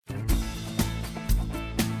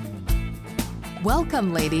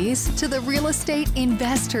Welcome, ladies, to the Real Estate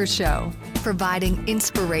Investor Show, providing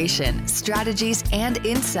inspiration, strategies, and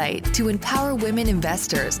insight to empower women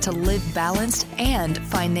investors to live balanced and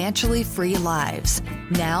financially free lives.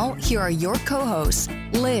 Now, here are your co-hosts,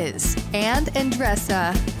 Liz and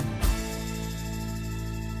Andressa.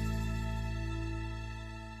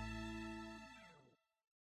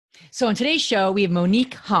 So on today's show, we have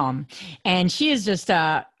Monick Halm, and she is just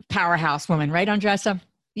a powerhouse woman, right, Andressa?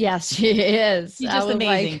 Yes, she is. She's just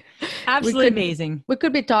amazing. Absolutely amazing. We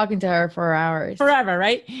could be talking to her for hours. Forever,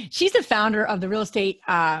 right? She's the founder of the Real Estate,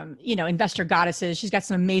 Investor Goddesses. She's got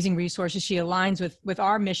some amazing resources. She aligns with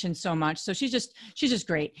our mission so much. So she's just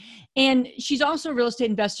great. And she's also a real estate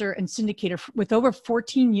investor and syndicator with over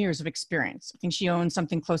 14 years of experience. I think she owns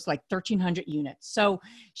something close to like 1,300 units. So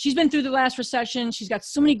she's been through the last recession. She's got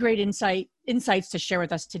so many great insights to share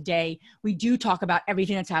with us today. We do talk about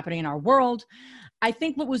everything that's happening in our world. I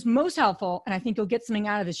think what was most helpful, and I think you'll get something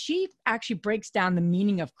out of this, she actually breaks down the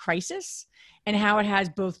meaning of crisis and how it has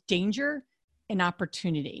both danger and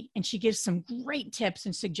opportunity. And she gives some great tips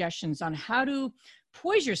and suggestions on how to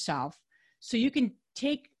poise yourself so you can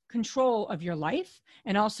take control of your life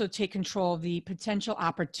and also take control of the potential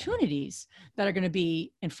opportunities that are going to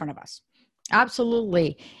be in front of us.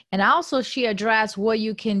 Absolutely. And also she addressed what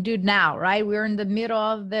you can do now, right? We're in the middle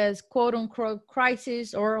of this quote unquote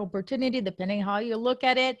crisis or opportunity, depending how you look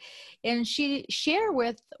at it. And she shared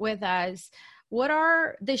with us what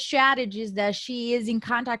are the strategies that she is in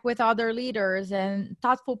contact with other leaders and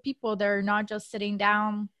thoughtful people that are not just sitting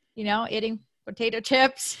down, eating potato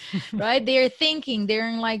chips, right? They're thinking, they're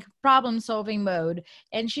in like problem solving mode.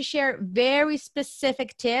 And she shared very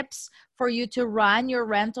specific tips for you to run your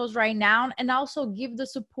rentals right now and also give the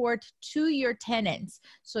support to your tenants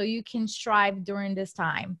so you can strive during this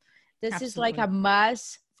time. This Absolutely. Is like a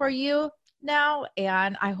must for you now.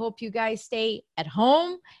 And I hope you guys stay at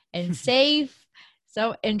home and safe.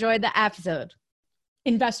 So enjoy the episode.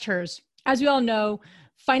 Investors, as we all know,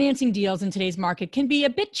 financing deals in today's market can be a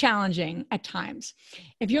bit challenging at times.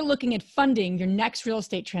 If you're looking at funding your next real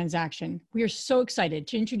estate transaction, we are so excited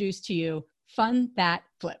to introduce to you Fund That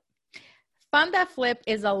Flip. Fund That Flip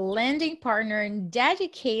is a lending partner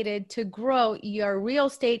dedicated to grow your real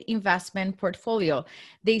estate investment portfolio.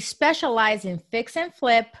 They specialize in fix and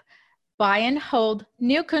flip, buy and hold,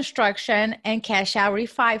 new construction, and cash out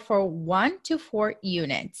refi for 1 to 4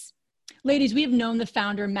 units. Ladies, we have known the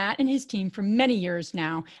founder, Matt, and his team for many years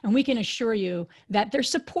now, and we can assure you that their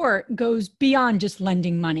support goes beyond just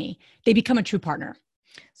lending money. They become a true partner.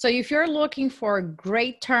 So if you're looking for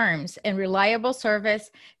great terms and reliable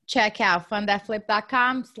service, check out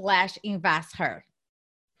fundthatflip.com/investher.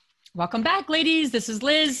 Welcome back, ladies. This is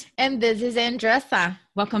Liz. And this is Andressa.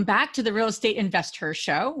 Welcome back to the Real Estate Investor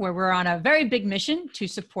Show, where we're on a very big mission to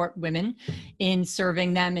support women in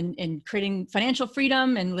serving them in creating financial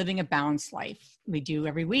freedom and living a balanced life. We do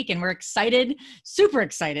every week, and we're excited, super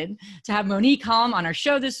excited, to have Monick Halm on our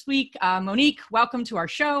show this week. Monick, welcome to our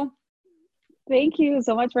show. Thank you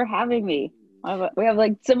so much for having me. We have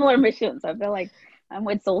like similar missions. I feel like I'm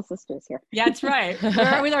with soul sisters here. Yeah, that's right.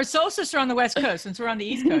 We're with our soul sister on the West Coast since we're on the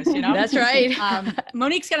East Coast, That's right.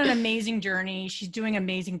 Monique's got an amazing journey. She's doing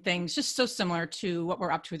amazing things, just so similar to what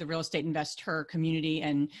we're up to with the real estate investor community.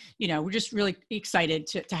 And, we're just really excited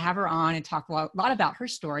to have her on and talk a lot about her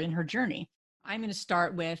story and her journey. I'm going to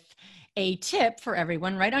start with a tip for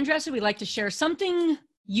everyone, right, Andressa? We like to share something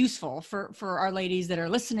useful for our ladies that are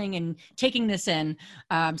listening and taking this in,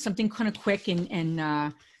 something kind of quick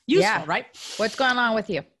and useful, right? What's going on with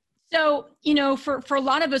you? So, for a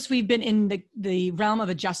lot of us, we've been in the realm of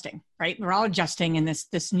adjusting, right? We're all adjusting in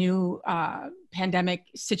this new pandemic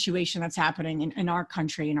situation that's happening in our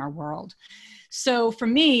country, in our world. So for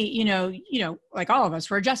me, like all of us,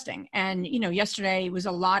 we're adjusting. And, yesterday was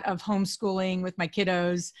a lot of homeschooling with my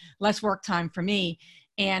kiddos, less work time for me.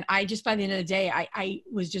 And I just, by the end of the day, I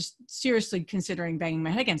was just seriously considering banging my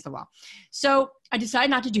head against the wall. So I decided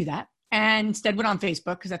not to do that. And instead went on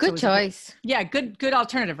Facebook because that's good choice. Good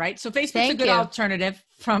alternative, right? So Facebook's a good alternative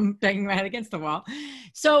from banging my head against the wall.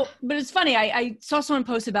 So, but it's funny. I saw someone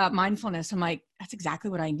post about mindfulness. I'm like, that's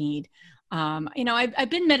exactly what I need. I've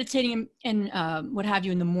been meditating and what have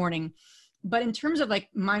you in the morning, but in terms of like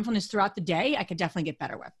mindfulness throughout the day, I could definitely get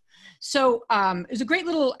better with. So it was a great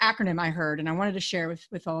little acronym I heard, and I wanted to share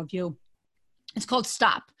with all of you. It's called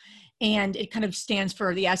STOP. And it kind of stands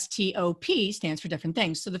for the STOP stands for different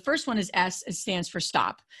things. So the first one is S, it stands for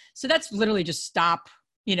stop. So that's literally just stop,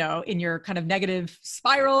 in your kind of negative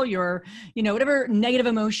spiral, your, whatever negative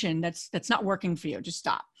emotion that's not working for you, just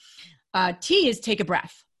stop. T is take a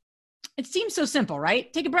breath. It seems so simple,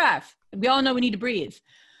 right? Take a breath. We all know we need to breathe.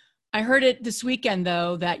 I heard it this weekend,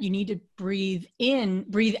 though, that you need to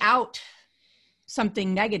breathe out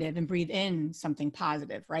something negative and breathe in something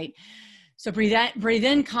positive, right? So breathe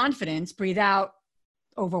in confidence, breathe out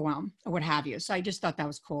overwhelm, or what have you. So I just thought that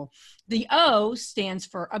was cool. The O stands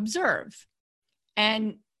for observe.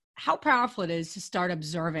 And how powerful it is to start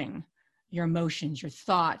observing your emotions, your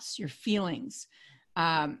thoughts, your feelings.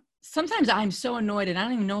 Sometimes I'm so annoyed and I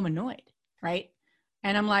don't even know I'm annoyed, right?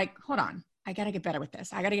 And I'm like, hold on, I got to get better with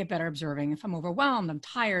this. I got to get better observing. If I'm overwhelmed, I'm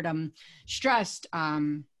tired, I'm stressed,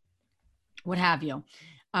 what have you.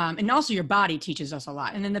 And also your body teaches us a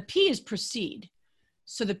lot. And then the P is proceed.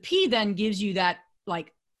 So the P then gives you that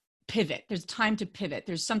like pivot. There's time to pivot.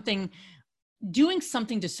 There's doing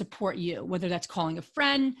something to support you, whether that's calling a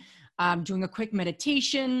friend, doing a quick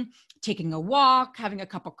meditation, taking a walk, having a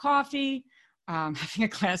cup of coffee, having a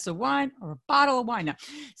glass of wine or a bottle of wine. No,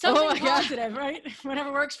 something positive, right?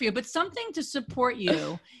 Whatever works for you, but something to support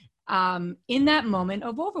you in that moment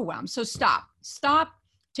of overwhelm. So stop,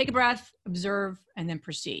 take a breath, observe, and then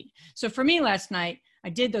proceed. So for me last night,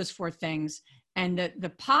 I did those 4 things. And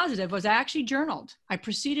the positive was I actually journaled. I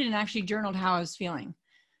proceeded and actually journaled how I was feeling.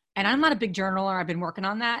 And I'm not a big journaler. I've been working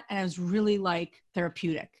on that. And it was really like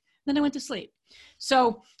therapeutic. Then I went to sleep.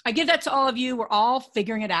 So I give that to all of you. We're all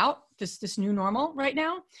figuring it out, this new normal right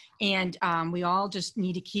now. And we all just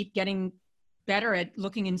need to keep getting better at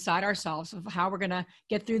looking inside ourselves of how we're going to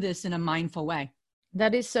get through this in a mindful way.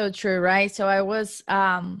 That is so true, right? So I was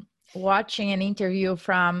watching an interview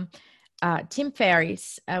from Tim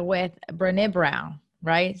Ferriss with Brené Brown,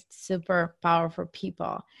 right? Super powerful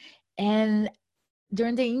people. And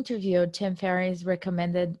during the interview, Tim Ferriss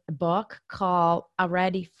recommended a book called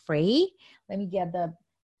Already Free. Let me get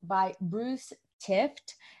by Bruce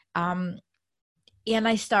Tift. And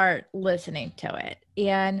I start listening to it.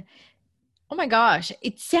 And oh my gosh,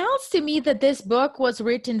 it sounds to me that this book was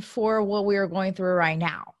written for what we're going through right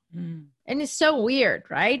now. Mm. And it's so weird,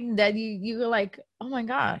 right? That you're like, oh my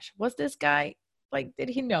gosh, what's this guy? Like, did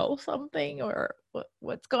he know something or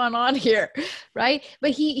what's going on here, right?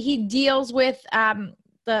 But he deals with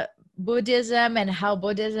the Buddhism and how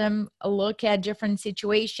Buddhism look at different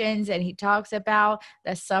situations. And he talks about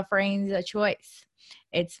that suffering is a choice.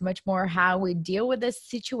 It's much more how we deal with the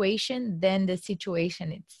situation than the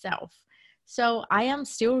situation itself. So I am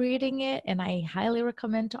still reading it and I highly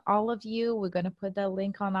recommend to all of you. We're going to put the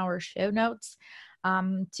link on our show notes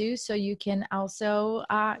too, so you can also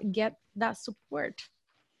get that support.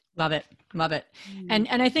 Love it. Love it. And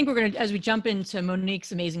I think we're going to, as we jump into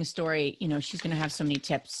Monique's amazing story, she's going to have so many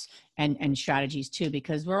tips and strategies too,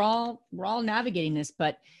 because we're all navigating this,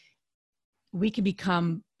 but we can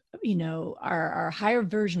become, our higher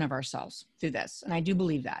version of ourselves through this. And I do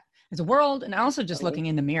believe that as a world, and also just looking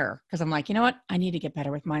in the mirror, because I'm like, you know what? I need to get better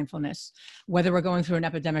with mindfulness, whether we're going through an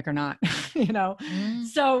epidemic or not,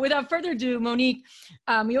 So without further ado, Monique,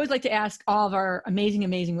 we always like to ask all of our amazing,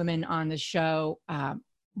 amazing women on the show,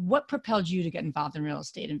 what propelled you to get involved in real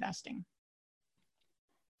estate investing?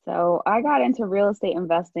 So I got into real estate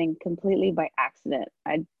investing completely by accident.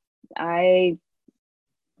 I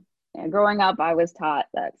growing up, I was taught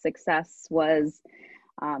that success was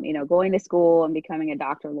going to school and becoming a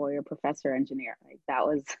doctor, lawyer, professor, engineer. Like that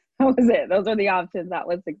was it. Those are the options. That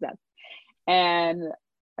was success. And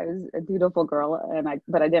I was a dutiful girl,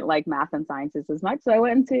 but I didn't like math and sciences as much, so I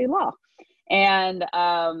went into law. And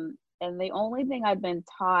the only thing I'd been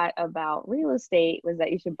taught about real estate was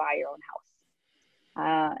that you should buy your own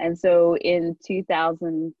house. And so in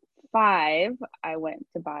 2005, I went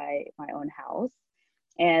to buy my own house,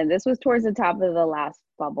 and this was towards the top of the last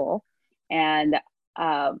bubble. And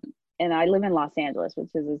I live in Los Angeles, which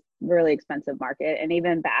is a really expensive market. And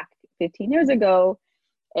even back 15 years ago,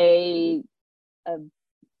 a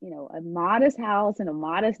modest house in a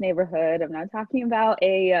modest neighborhood. I'm not talking about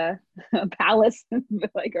a palace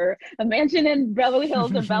or a mansion in Beverly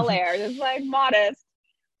Hills or Bel Air. It's like modest,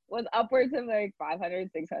 was upwards of like $500,000,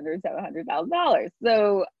 $600,000, $700,000.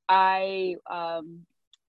 So I,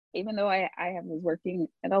 even though I was working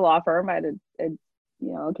at a law firm, I had a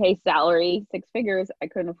okay salary, 6 figures, I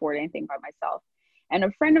couldn't afford anything by myself. And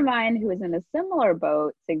a friend of mine who was in a similar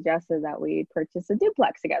boat suggested that we purchase a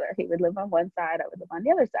duplex together. He would live on one side, I would live on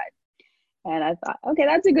the other side. And I thought, okay,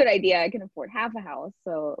 that's a good idea. I can afford half a house,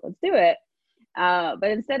 so let's do it. But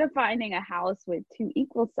instead of finding a house with 2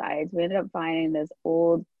 equal sides, we ended up finding this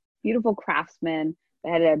old, beautiful craftsman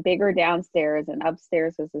that had a bigger downstairs, and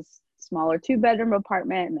upstairs was this smaller 2-bedroom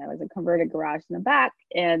apartment, and there was a converted garage in the back.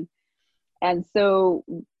 And so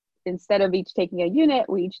instead of each taking a unit,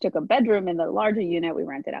 we each took a bedroom in the larger unit. We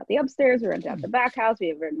rented out the upstairs, we rented out the back house, we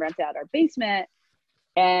even rented out our basement.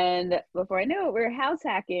 And before I knew it, we were house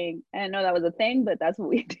hacking. I didn't know that was a thing, but that's what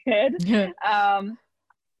we did.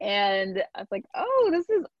 And I was like, oh, this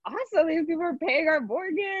is awesome. These people are paying our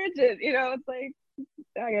mortgage. And, it's like,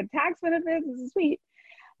 I get tax benefits. This is sweet.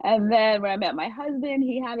 And then when I met my husband,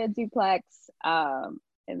 he had a duplex. And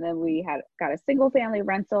then we got a single family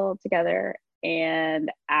rental together.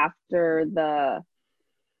 And after the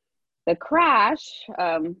crash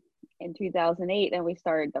in 2008, then we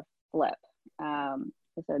started to flip.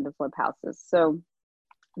 We started to flip houses. So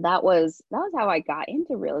that was how I got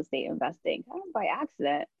into real estate investing, kind of by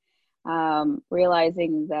accident,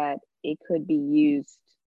 realizing that it could be used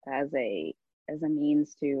as a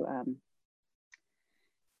means to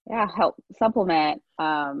help supplement.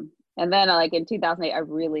 And then like in 2008, I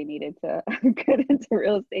really needed to get into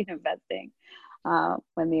real estate investing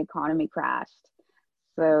when the economy crashed.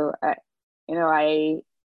 So I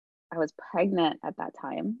was pregnant at that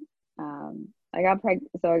time. I got pregnant.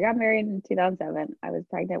 So I got married in 2007. I was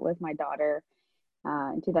pregnant with my daughter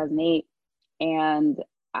in 2008. And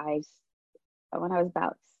when I was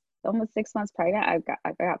about almost 6 months pregnant, I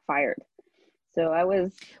got fired. So I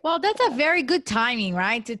was. Well, that's a very good timing,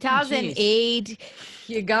 right? 2008,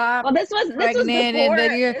 you got this was pregnant, before, and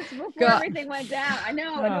then before everything went down. I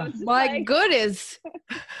know. Oh, and it was my goodness.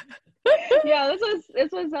 Yeah,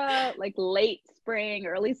 this was like late spring,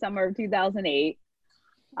 early summer of 2008.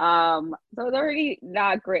 So it was already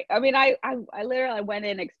not great. I mean, I literally went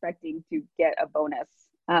in expecting to get a bonus,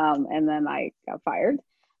 and then I got fired.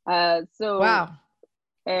 So wow.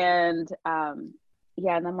 And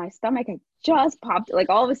and then my stomach had just popped, like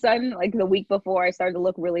all of a sudden, like the week before I started to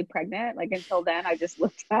look really pregnant. Like until then I just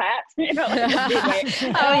looked fat, like,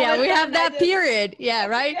 oh yeah, we have that period. Yeah,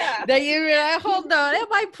 right. Yeah. That you're like, hold on,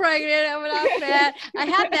 am I pregnant? Am I not fat? I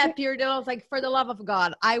had that period. I was like, for the love of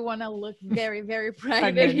God, I want to look very, very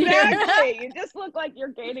pregnant. Exactly. You just look like you're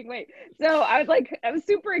gaining weight. So I was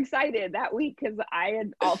super excited that week because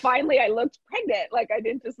finally I looked pregnant. Like I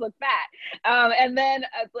didn't just look fat. And then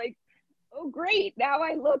I was like, oh great, now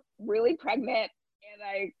I look really pregnant and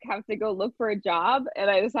I have to go look for a job. And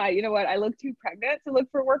I decided, you know what, I look too pregnant to look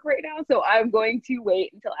for work right now, so I'm going to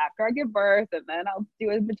wait until after I give birth, and then I'll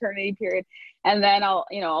do a maternity period, and then I'll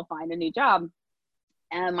find a new job.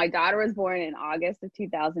 And my daughter was born in August of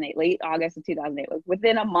 2008, late August of 2008. Like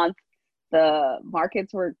within a month, the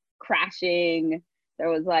markets were crashing. There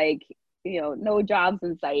was like, no jobs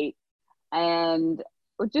in sight. And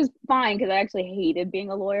which is fine because I actually hated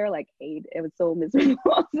being a lawyer. It was so miserable.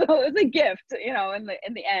 So it was a gift, in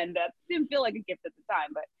the end. That didn't feel like a gift at the time,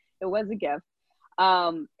 but it was a gift.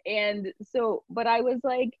 And so, but I was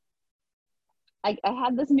like, I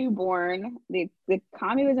had this newborn. The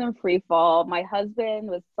economy was in free fall. My husband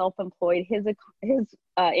was self-employed. His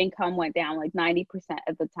income went down like 90%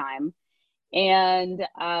 at the time, and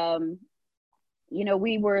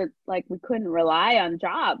we were like, we couldn't rely on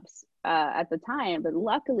jobs at the time, but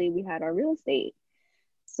luckily we had our real estate.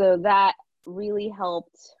 So that really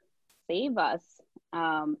helped save us.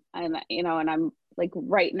 And I'm like,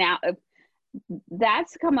 right now,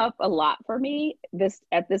 that's come up a lot for me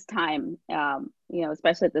at this time,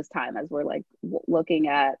 especially at this time, as we're like looking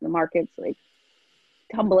at the markets, like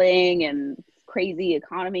tumbling and crazy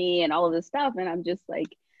economy and all of this stuff. And I'm just like,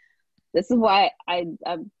 this is why I'm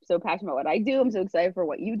so passionate about what I do. I'm so excited for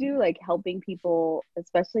what you do, like helping people,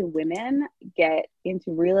 especially women, get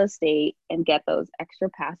into real estate and get those extra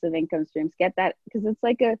passive income streams. Get that, because it's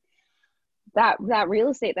like that real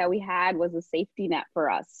estate that we had was a safety net for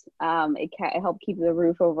us. It helped keep the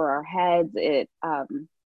roof over our heads. It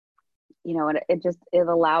it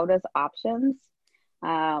allowed us options.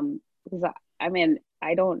 Because I mean,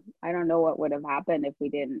 I don't know what would have happened if we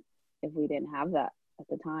didn't have that at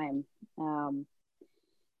the time.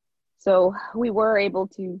 So we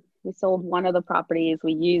sold one of the properties,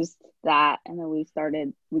 we used that, and then we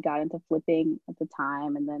got into flipping at the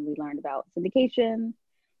time, and then we learned about syndication.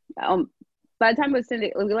 By the time we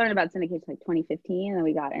learned about syndication like 2015, and then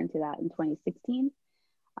we got into that in 2016.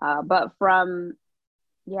 But from,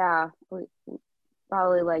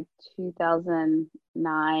 probably like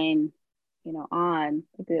 2009, on,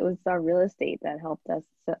 it was our real estate that helped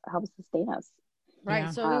sustain us. Right.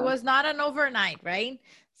 Yeah. So it was not an overnight, right?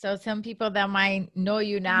 So some people that might know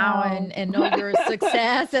you now and know your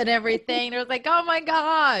success and everything, they're like, oh my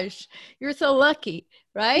gosh, you're so lucky,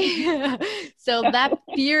 right? So that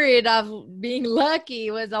period of being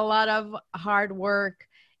lucky was a lot of hard work.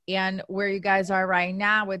 And where you guys are right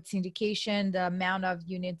now with syndication, the amount of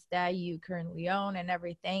units that you currently own and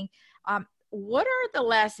everything. What are the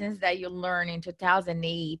lessons that you learned in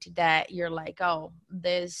 2008 that you're like, oh,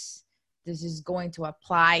 this is going to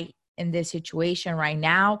apply in this situation right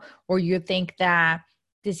now? Or you think that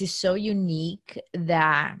this is so unique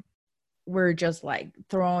that we're just like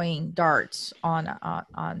throwing darts on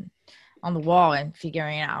the wall and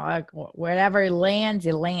figuring out like wherever it lands,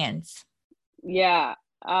 it lands? Yeah.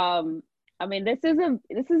 I mean, this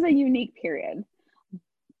is a unique period.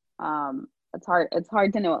 It's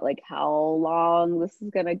hard to know like how long this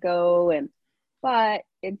is gonna go, but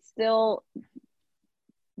it's still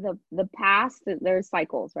the past. There's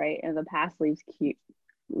cycles, right? And the past leaves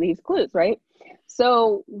clues, right?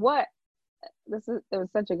 So it was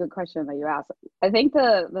such a good question that you asked. I think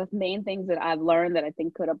the main things that I've learned that I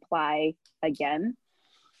think could apply again.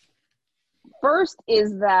 First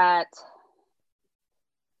is that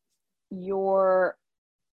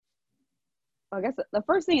I guess the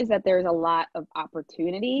first thing is that there's a lot of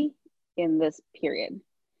opportunity in this period.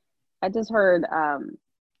 I just heard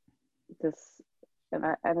this, and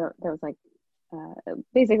I don't, there was like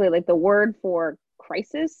basically like the word for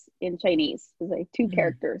crisis in Chinese is like two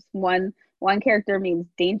characters. One character means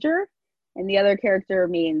danger, and the other character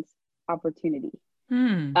means opportunity.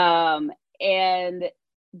 And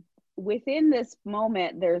within this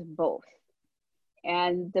moment, there's both.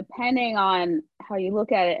 And depending on how you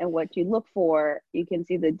look at it and what you look for, you can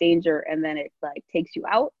see the danger and then it like takes you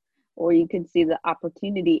out, or you can see the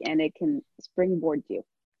opportunity and it can springboard you.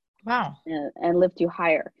 Wow. And lift you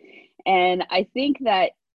higher. And I think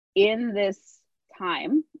that in this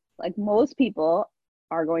time, like most people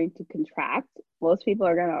are going to contract. Most people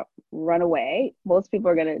are going to run away. Most people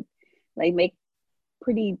are going to like make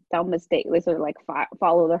pretty dumb mistakes. They sort of like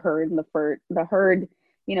follow the herd, and the herd,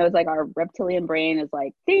 you know, it's like our reptilian brain is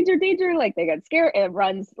like danger, danger. Like they got scared and it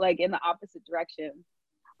runs like in the opposite direction.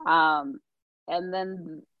 And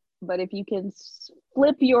then, but if you can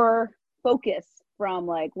flip your focus from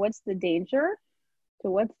like, what's the danger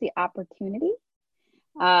to what's the opportunity,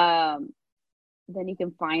 then you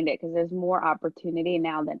can find it, because there's more opportunity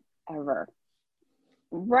now than ever.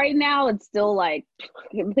 Right now, it's still like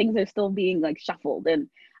things are still being like shuffled, and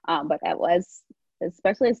but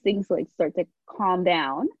especially as things like start to calm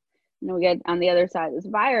down, and we get on the other side of this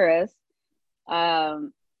virus,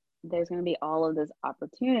 there's going to be all of this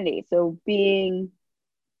opportunity. So being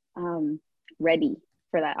ready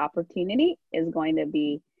for that opportunity is going to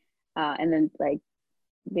be, and then like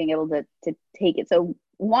being able to take it. So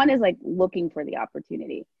one is like looking for the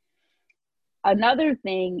opportunity. Another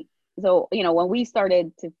thing, so, you know, when we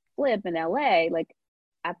started to flip in LA, like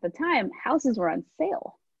at the time, houses were on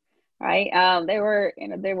sale, right? They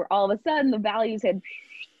were all of a sudden the values had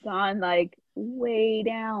gone like way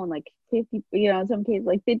down, like 50, you know, in some cases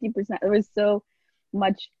like 50%. It was so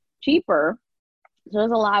much cheaper. So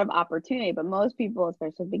there's a lot of opportunity, but most people,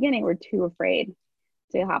 especially at the beginning, were too afraid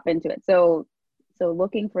to hop into it. So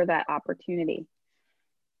looking for that opportunity.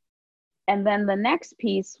 And then the next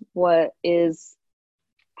piece is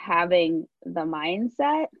having the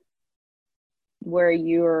mindset where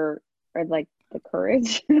you're, or like the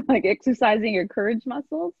courage, like exercising your courage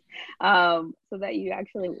muscles, so that you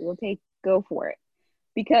actually will go for it.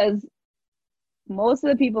 Because most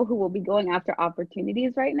of the people who will be going after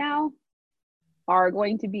opportunities right now are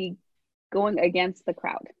going to be going against the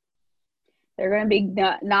crowd. They're going to be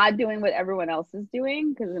not doing what everyone else is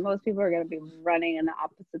doing, because most people are going to be running in the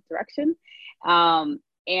opposite direction. And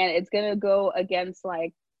it's going to go against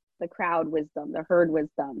like the crowd wisdom, the herd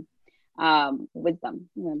wisdom, I'm going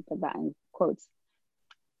to put that in quotes,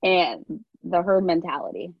 and the herd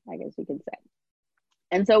mentality, I guess you can say.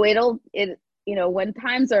 And so it, you know, when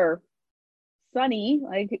times are sunny,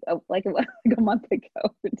 like a month ago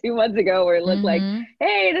or 2 months ago, where it looked like,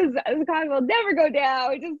 hey, this economy will never go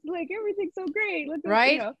down. It's just like everything's so great. Look,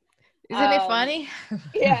 right? You know, isn't it funny?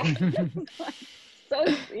 Yeah. So,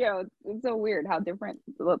 you know, it's so weird how different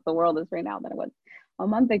the world is right now than it was a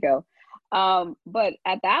month ago. But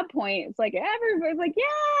at that point, it's like everybody's like, yeah,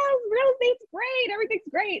 real estate's great, everything's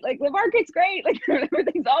great, like the market's great, like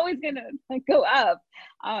everything's always gonna like go up.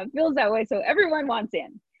 It feels that way, so everyone wants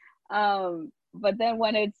in. But then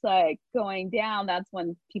when it's like going down, that's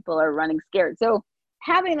when people are running scared. So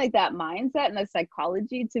having like that mindset and the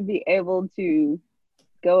psychology to be able to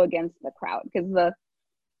go against the crowd, because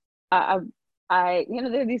you know,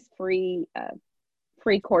 there are these free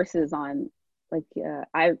courses on like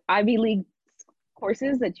Ivy League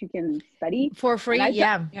courses that you can study for free. So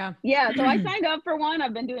I signed up for one.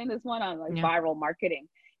 I've been doing this one on like viral marketing,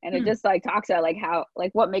 and it just like talks about like how,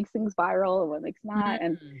 like what makes things viral and what makes not.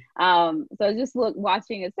 And so just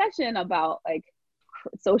watching a session about like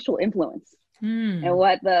social influence and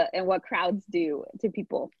what crowds do to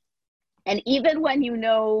people. And even when you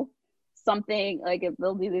know something, like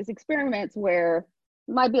they'll do these experiments where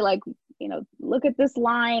might be like, look at this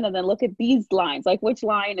line and then look at these lines. Like which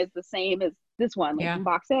line is the same as this one, like in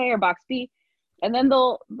box A or box B. And then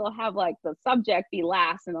they'll have like the subject be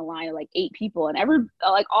last in a line of like 8 people, and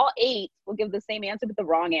like all 8 will give the same answer but the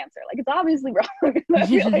wrong answer. Like it's obviously wrong. Like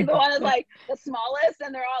the one is like the smallest,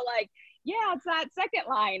 and they're all like, yeah, it's that second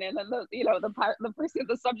line. And then the person,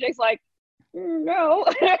 the subject's like, no,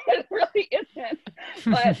 it really isn't.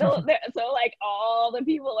 But so like all the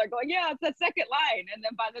people are going, yeah, it's the second line. And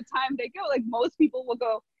then by the time they go, like most people will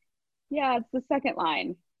go, yeah, it's the second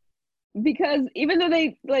line. Because even though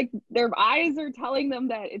they like their eyes are telling them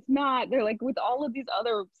that it's not, they're like with all of these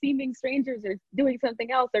other seeming strangers are doing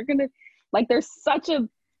something else. They're gonna like we're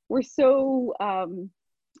so our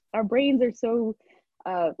brains are so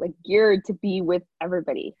like geared to be with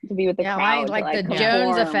everybody, to be with the crowd, like the conform.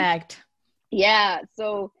 Jones effect. Yeah,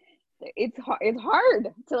 so it's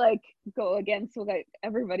hard to like go against what like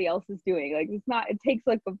everybody else is doing. Like it takes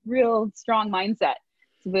like a real strong mindset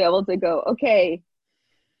to be able to go, okay,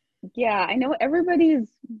 yeah, I know everybody's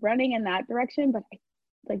running in that direction, but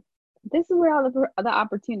like this is where all the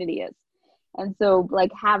opportunity is. And so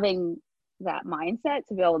like having that mindset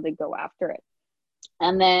to be able to go after it.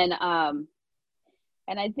 And then and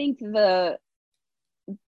I think the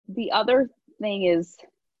other thing is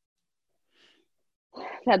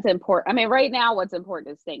that's important. I mean, right now what's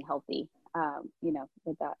important is staying healthy.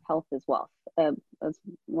 With that, health is wealth. That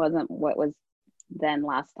wasn't what was then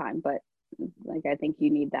last time, but like I think you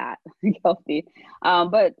need that healthy,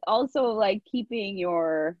 but also like keeping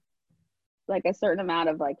your like a certain amount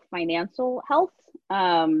of like financial health,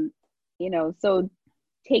 so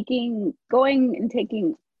taking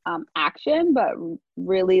action, but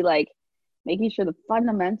really like making sure the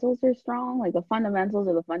fundamentals are strong. Like the fundamentals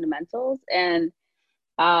are the fundamentals, and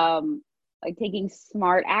like taking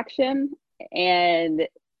smart action. And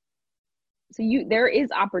so there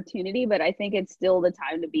is opportunity, but I think it's still the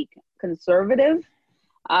time to be conservative,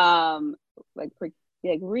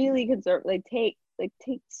 really conservative, take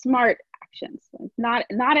smart actions. Like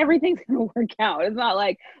not everything's going to work out. It's not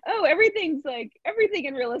like, oh, everything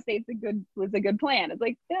in real estate was a good plan. It's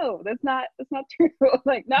like, no, that's not true.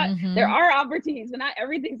 Like there are opportunities, but not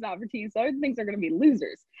everything's an opportunity. So other things are going to be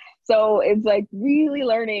losers. So it's like really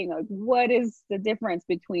learning like what is the difference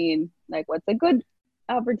between like what's a good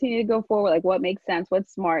opportunity to go forward, like what makes sense,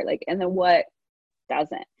 what's smart, like, and then what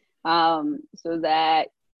doesn't, so that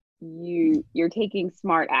you're taking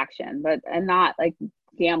smart action, and not like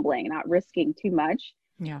gambling, not risking too much,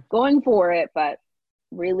 going for it, but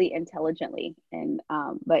really intelligently and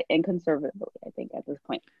conservatively, I think at this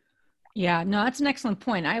point. Yeah, no, that's an excellent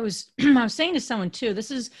point. I was saying to someone too,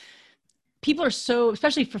 people are so,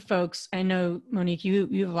 especially for folks, I know, Monick, you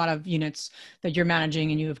have a lot of units that you're managing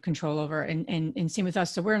and you have control over, and same with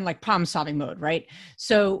us. So we're in like problem solving mode, right?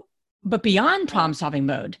 So, but beyond problem solving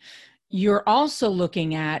mode, you're also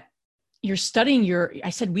you're studying I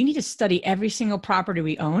said, we need to study every single property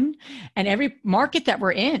we own and every market that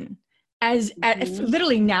we're in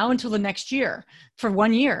literally now until the next year for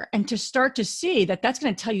 1 year. And to start to see that's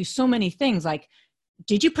going to tell you so many things, like,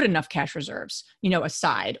 did you put enough cash reserves,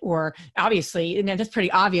 aside? Or obviously, and that's pretty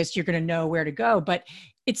obvious, you're going to know where to go, but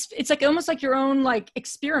it's like almost like your own like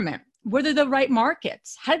experiment. Were they the right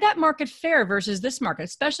markets? How did that market fare versus this market?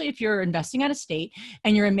 Especially if you're investing out of state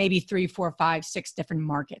and you're in maybe 3, 4, 5, 6 different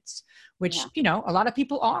markets, which, a lot of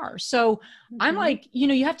people are. So I'm like,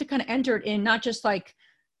 you have to kind of enter it in, not just like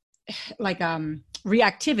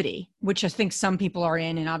reactivity, which I think some people are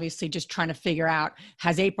in, and obviously just trying to figure out,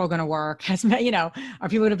 has April going to work? Are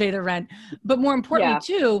people going to pay their rent? But more importantly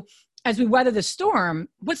too, as we weather the storm,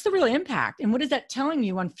 what's the real impact? And what is that telling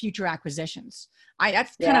you on future acquisitions?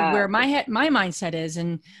 That's kind of where my mindset is.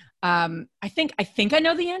 And I think I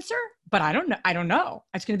know the answer, but I don't know.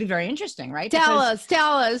 It's going to be very interesting, right? Tell us.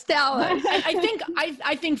 I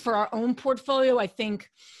think for our own portfolio, I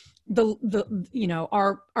think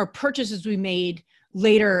our purchases we made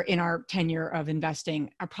later in our tenure of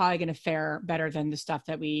investing are probably going to fare better than the stuff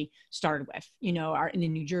that we started with,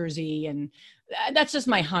 in New Jersey. And that's just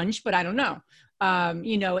my hunch, but I don't know.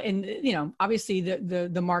 Obviously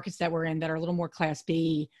the markets that we're in that are a little more Class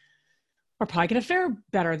B are probably going to fare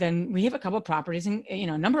better than we have a couple of properties in,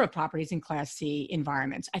 a number of properties in Class C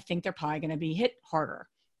environments. I think they're probably going to be hit harder.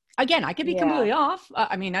 Again, I could be completely off.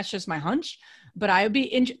 That's just my hunch, but I'd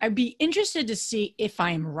be interested to see if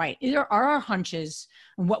I'm right. Either are our hunches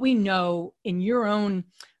and what we know in your own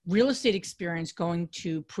real estate experience going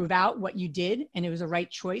to prove out what you did and it was the right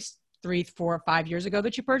choice 3, 4, 5 years ago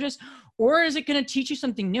that you purchased, or is it going to teach you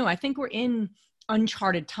something new? I think we're in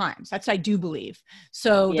uncharted times. I do believe.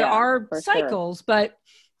 So there are cycles, but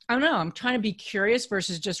I don't know, I'm trying to be curious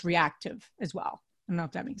versus just reactive as well. I don't know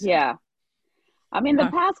if that makes sense. Yeah. I mean, the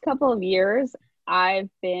past couple of years, we've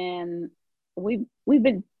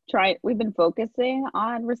been focusing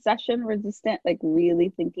on recession resistant, like really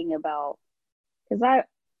thinking about, because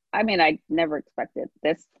I mean, I never expected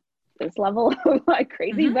this level of like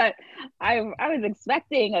crazy, but I was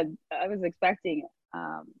expecting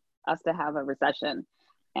us to have a recession.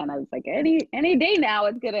 And I was like, any day now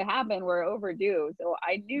it's gonna happen. We're overdue. So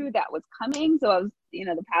I knew that was coming. So I was,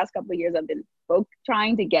 the past couple of years I've been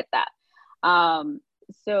trying to get that.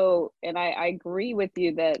 So, and I agree with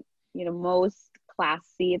you that, most Class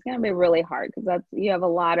C, it's gonna be really hard because you have a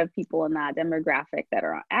lot of people in that demographic that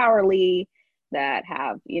are hourly, that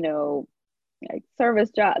have, like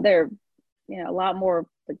service job. They're, a lot more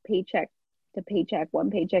like paycheck to paycheck, one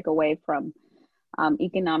paycheck away from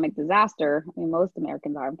economic disaster. I mean, most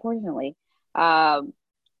Americans are, unfortunately.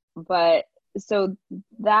 But so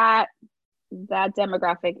that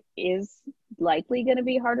demographic is likely going to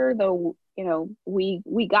be harder, though.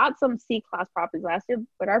 We got some C-class properties last year,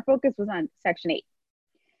 but our focus was on Section 8.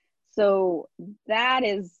 So that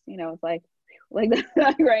is, it's like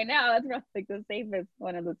right now, that's like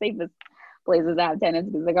one of the safest places to have tenants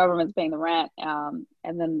because the government's paying the rent. And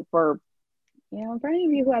then for any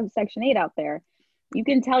of you who have Section 8 out there, you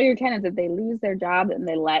can tell your tenants if they lose their job and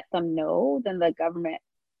they let them know, then the government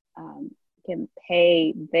can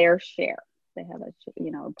pay their share. They have a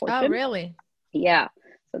portion. Oh, really? Yeah.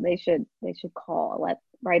 So they should call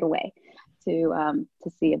right away to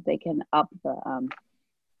see if they can up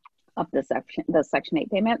the Section 8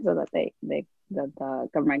 payment so that the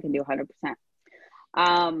government can do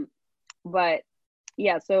 100%. But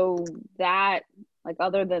yeah, so that, like,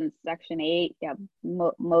 other than Section 8, yeah,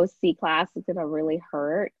 most C class is gonna really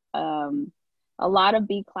hurt. A lot of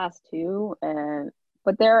B class too,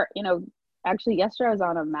 but there, actually yesterday I was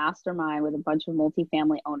on a mastermind with a bunch of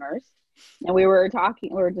multifamily owners, and we were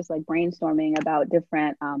just like brainstorming about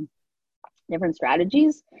different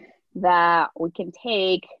strategies that we can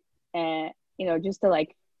take, and just to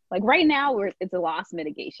like right now it's a loss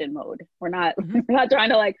mitigation mode. We're not trying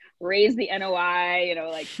to like raise the NOI,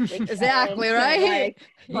 exactly, right?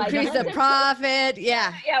 Increase the profit.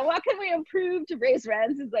 Yeah. Yeah. What can we improve to raise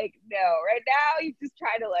rents? Is like, no, right now you just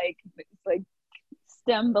try to like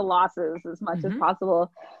stem the losses as much as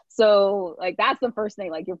possible. So like, that's the first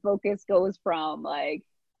thing, like your focus goes from like,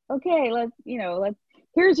 okay,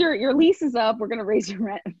 here's your lease is up. We're going to raise your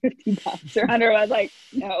rent $50 or 100. I was like,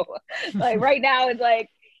 no, like right now it's like,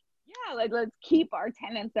 yeah, like let's keep our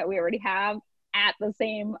tenants that we already have at the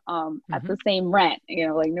same rent.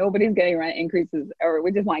 Like nobody's getting rent increases, or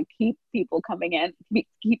we just want to keep people coming in,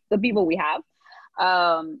 keep the people we have,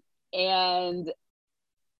 and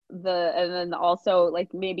then also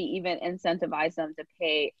like maybe even incentivize them to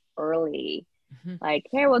pay early. Like,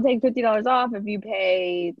 hey, we'll take $50 off if you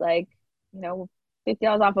pay like $50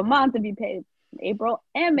 off a month if you pay April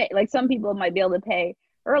and May. Like some people might be able to pay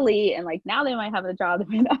early, and like now they might have a job, they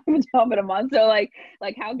might not have a job in a month. So like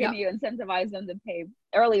how can you incentivize them to pay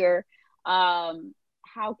earlier?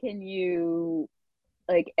 How can you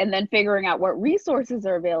and then figuring out what resources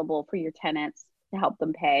are available for your tenants to help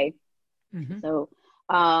them pay. So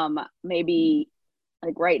maybe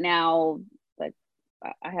like right now, like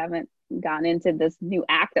I haven't gotten into this new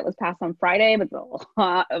act that was passed on Friday, but there's a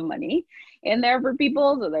lot of money in there for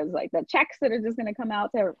people. So there's like the checks that are just going to come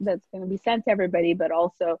out there that's going to be sent to everybody, but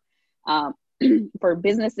also for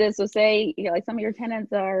businesses. So say, like some of your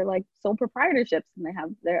tenants are like sole proprietorships and they have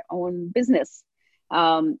their own business.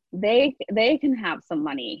 They can have some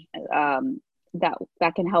money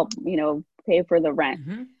that can help, pay for the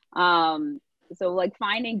rent. So like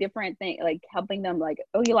finding different things, like helping them, like,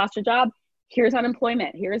 oh, you lost your job, here's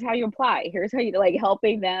unemployment, here's how you apply, here's how you, like,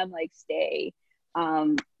 helping them like stay,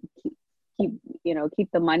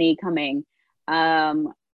 keep the money coming.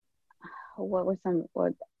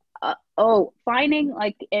 Finding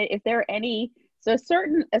like if there are any, so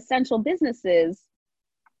certain essential businesses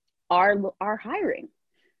are hiring.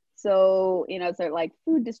 So, so like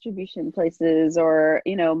food distribution places, or,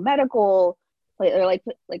 medical, or like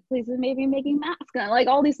places maybe making masks, and like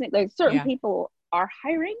all these things, like certain people are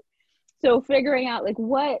hiring. So figuring out like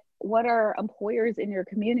what are employers in your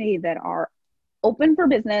community that are open for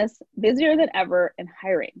business, busier than ever, and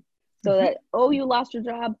hiring. So that, oh, you lost your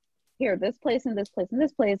job, here, this place and this place and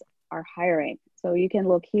this place are hiring. So you can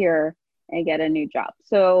look here and get a new job.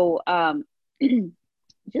 So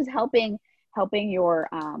just helping your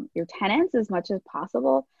tenants as much as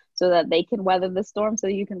possible so that they can weather the storm, so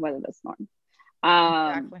you can weather the storm.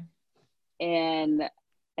 Exactly. And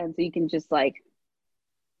so you can just like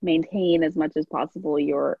maintain as much as possible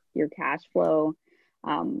your cash flow,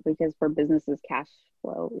 because for businesses, cash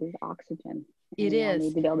flow is oxygen. It We all is.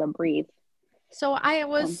 need to be able to breathe. So I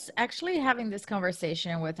was actually having this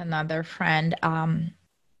conversation with another friend, and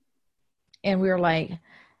we were like,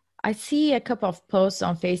 I see a couple of posts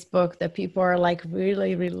on Facebook that people are like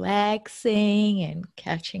really relaxing and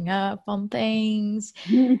catching up on things.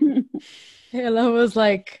 And I was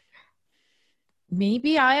like,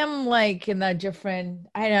 maybe I am like in a different,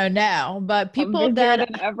 I don't know, but people I'm busier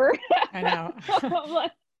that than ever. I know. I'm not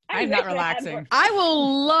wish I had relaxing. more. I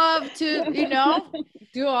will love to,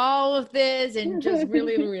 do all of this and just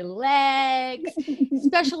really relax.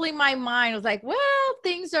 Especially my mind was like, well,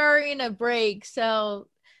 things are in a break. So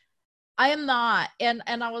I am not. And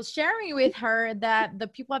I was sharing with her that the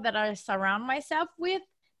people that I surround myself with,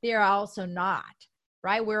 they are also not.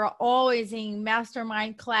 Right? We're always in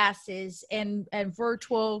mastermind classes and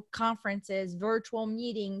virtual conferences, virtual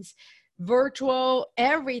meetings, virtual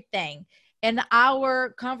everything. And our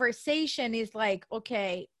conversation is like,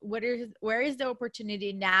 okay, where is the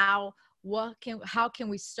opportunity now? How can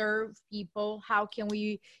we serve people? How can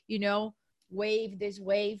we, wave this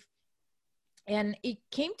wave? And it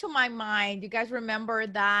came to my mind, you guys remember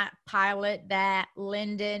that pilot that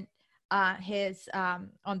Lyndon his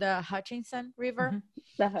on the Hutchinson River?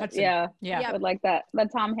 Hudson. Yeah. Yeah. I would like that. The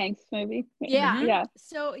Tom Hanks movie. Yeah. Mhm. Yeah.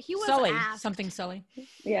 So he was Sully, asked something Sully.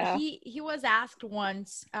 Yeah. he was asked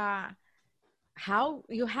once, how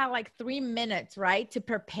you had like 3 minutes, right, to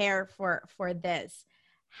prepare for this.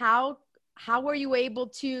 How were you able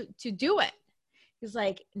to do it? He's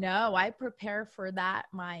like, no, I prepare for that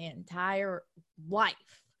my entire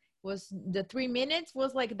life. Was the 3 minutes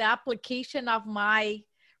was like the application of my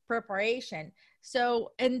preparation.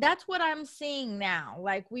 So, and that's what I'm seeing now.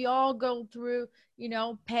 Like we all go through,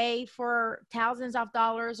 pay for thousands of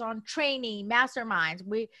dollars on training, masterminds.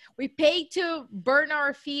 We pay to burn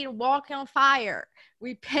our feet, walk on fire.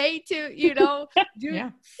 We pay to,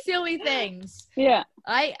 do silly things. Yeah.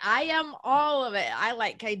 I am all of it.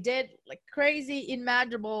 I did like crazy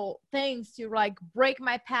imaginable things to like break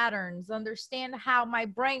my patterns, understand how my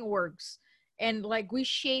brain works, and like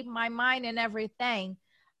reshape my mind and everything.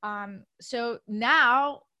 So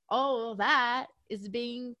now all of that is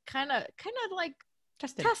being kind of like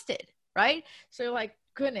tested, right? So like,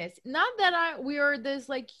 goodness, not that we are this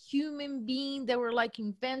like human being that we're like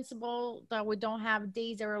invincible, that we don't have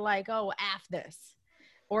days that we're like, oh, F this,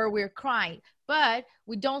 or we're crying, but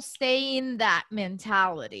we don't stay in that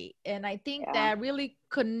mentality. And I think that really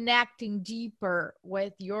connecting deeper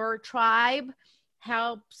with your tribe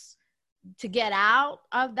helps to get out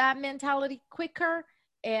of that mentality quicker,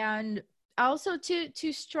 and also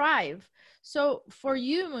to strive. So for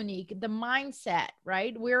you, Monick, the mindset,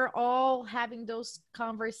 right? We're all having those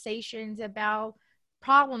conversations about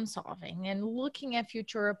problem solving and looking at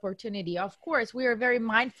future opportunity. Of course, we are very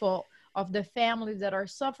mindful of the families that are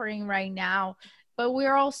suffering right now, but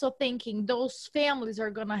we're also thinking those families are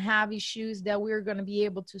going to have issues that we're going to be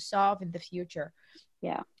able to solve in the future.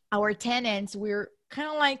 Yeah. Our tenants, we're kind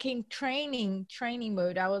of like in training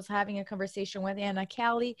mode. I was having a conversation with Anna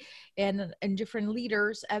Kelly and different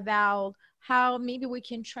leaders about how maybe we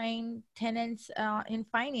can train tenants in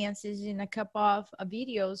finances in a couple of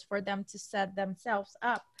videos for them to set themselves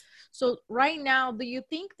up. So right now, do you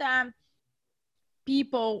think that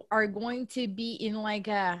people are going to be in like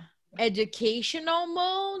a educational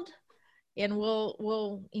mode and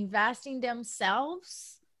will invest in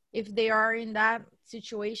themselves if they are in that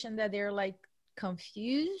situation that they're like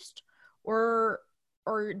confused, or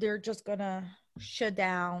they're just gonna shut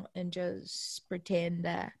down and just pretend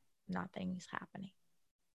that nothing is happening?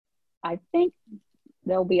 I think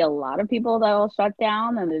there'll be a lot of people that will shut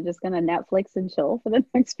down and they're just going to Netflix and chill for the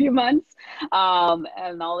next few months.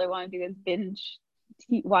 And all they want to do is binge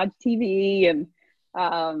watch TV and,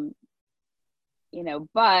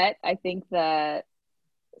 but I think that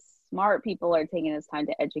smart people are taking this time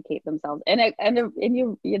to educate themselves. And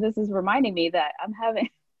this is reminding me that I'm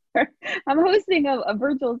hosting a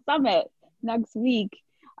virtual summit next week,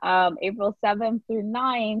 April 7th through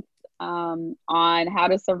 9th, on how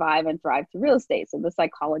to survive and thrive through real estate. So the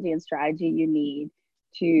psychology and strategy you need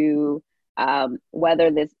to weather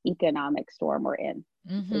this economic storm we're in,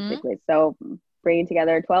 basically. So bringing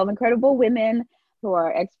together 12 incredible women who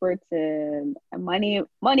are experts in money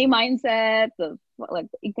mindset, the like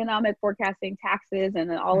economic forecasting, taxes, and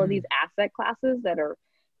then all of these asset classes that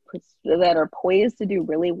are poised to do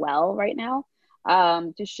really well right now,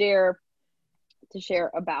 to share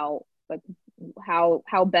about like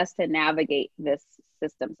how best to navigate this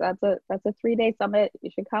system. So that's a 3-day summit.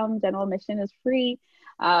 You should come. General admission is free.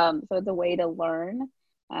 So it's a way to learn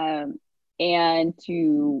and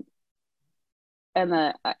to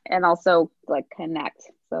and also like connect.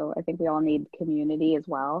 So I think we all need community as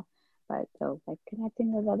well. But so like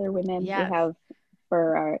connecting with other women, Yes. we have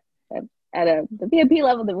for our at the VIP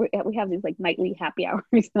level, we have these like nightly happy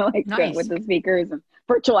hours, like Nice. with the speakers and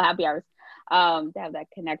virtual happy hours, to have that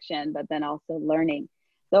connection, but then also learning.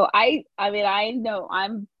 So I mean, I know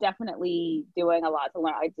I'm definitely doing a lot to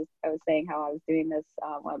learn. I was saying how I was doing this,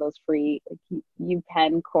 one of those free like,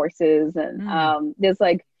 UPenn courses and just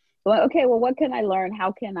like, well, okay, well, what can I learn?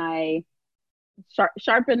 How can I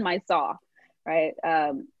sharpen my saw, right?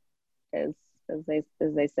 As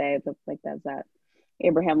they say, like that's that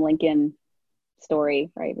Abraham Lincoln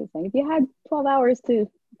story, right? It's like if you had 12 hours to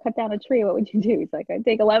cut down a tree, what would you do? He's like, I'd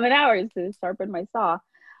take 11 hours to sharpen my saw,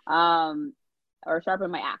 or sharpen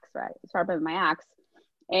my axe, right? Sharpen my axe.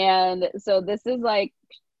 And so this is like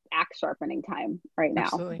axe sharpening time right now.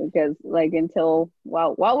 Absolutely. Because like until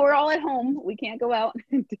while we're all at home, we can't go out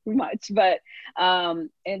and do much, but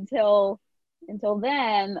until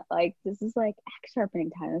then, like this is like axe sharpening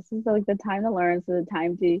time. This is like the time to learn, so the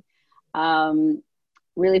time to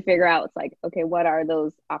really figure out, it's like, okay, what are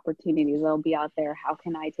those opportunities that'll be out there? How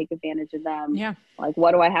can I take advantage of them? Yeah. Like,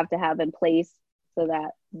 what do I have to have in place so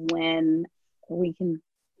that when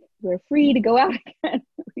we're free to go out again,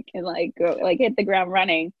 we can like go, like hit the ground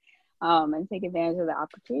running, and take advantage of the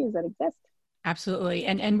opportunities that exist. Absolutely.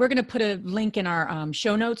 And we're going to put a link in our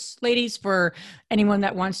show notes, ladies, for anyone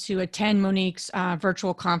that wants to attend Monique's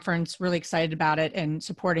virtual conference. Really excited about it and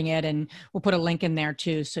supporting it. And we'll put a link in there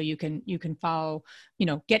too, so you can follow,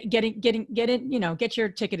 get in, get your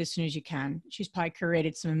ticket as soon as you can. She's probably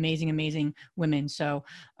curated some amazing women. So,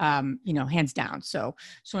 hands down. So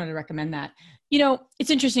just wanted to recommend that.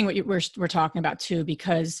 It's interesting what we're talking about too,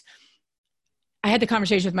 because I had the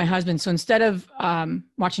conversation with my husband. So instead of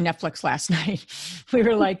watching Netflix last night, we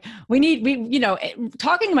were like,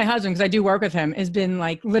 talking to my husband, because I do work with him, has been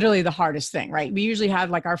like literally the hardest thing, right? We usually have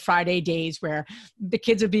like our Friday days where the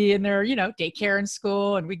kids would be in their, daycare and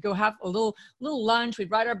school, and we'd go have a little lunch, we'd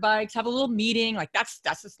ride our bikes, have a little meeting. Like that's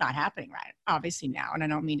just not happening, right? Obviously now. And I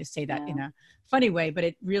don't mean to say that in a funny way, but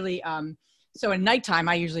it really, so at nighttime,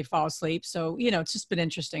 I usually fall asleep. So, it's just been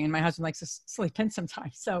interesting. And my husband likes to sleep in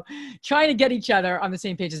sometimes. So trying to get each other on the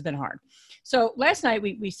same page has been hard. So last night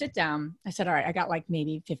we sit down. I said, all right, I got like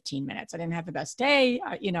maybe 15 minutes. I didn't have the best day.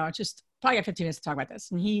 Just probably got 15 minutes to talk about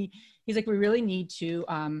this. And he's like, we really need to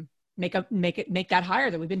make that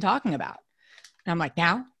hire that we've been talking about. And I'm like,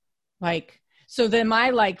 now? So then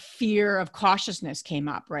my like fear of cautiousness came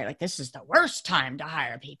up, right? Like, this is the worst time to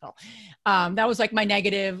hire people. That was like my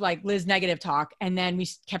negative, like Liz negative talk. And then we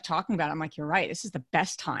kept talking about it. I'm like, you're right. This is the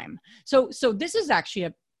best time. So this is actually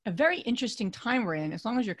a very interesting time we're in, as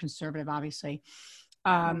long as you're conservative, obviously,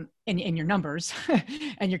 in your numbers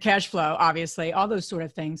and your cash flow, obviously, all those sort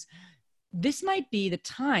of things. This might be the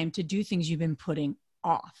time to do things you've been putting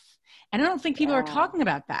off. And I don't think people are talking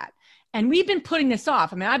about that. And we've been putting this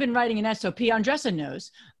off. I mean, I've been writing an SOP. Andressa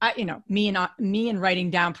knows, me and writing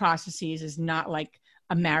down processes is not like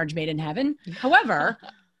a marriage made in heaven. However,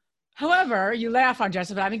 you laugh,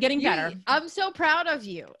 Andressa, but I've been getting better. I'm so proud of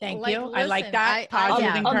you. Thank you. Listen, I like that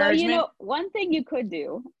positive encouragement. Although, one thing you could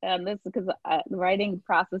do, and this is because the writing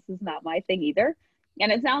process is not my thing either.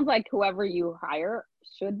 And it sounds like whoever you hire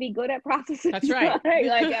should be good at processes. That's right.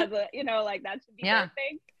 Like as a, like that should be their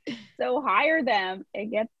thing. So hire them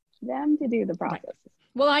and get them to do the process. Right.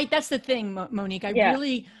 Well, that's the thing, Monique.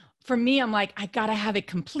 Really, for me, I'm like, I got to have it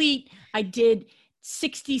complete. I did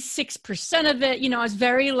 66% of it. I was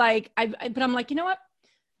very like, but I'm like, you know what?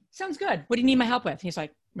 Sounds good. What do you need my help with? He's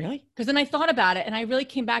like, really? Because then I thought about it and I really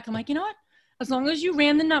came back. I'm like, you know what? As long as you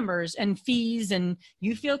ran the numbers and fees and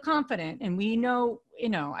you feel confident and we know,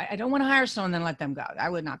 I don't want to hire someone and let them go.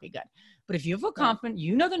 That would not be good. But if you feel confident,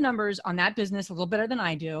 the numbers on that business a little better than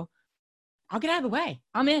I do, I'll get out of the way.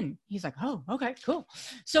 I'm in. He's like, oh, okay, cool.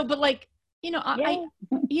 So, but like,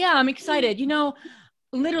 I'm excited.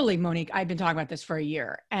 Literally, Monique, I've been talking about this for a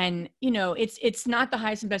year, and it's not the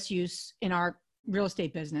highest and best use in our real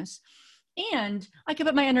estate business. And I can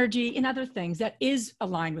put my energy in other things that is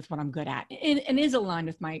aligned with what I'm good at and is aligned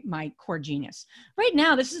with my core genius. Right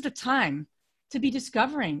now, this is the time to be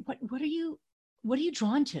discovering what are you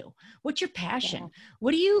drawn to? What's your passion? Yeah.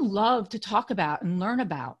 What do you love to talk about and learn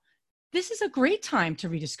about? This is a great time to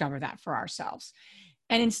rediscover that for ourselves.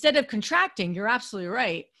 And instead of contracting, you're absolutely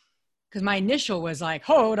right. Because my initial was like,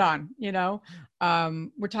 hold on,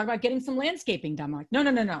 we're talking about getting some landscaping done. I'm like,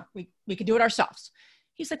 no. We could do it ourselves.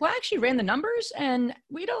 He's like, well, I actually ran the numbers and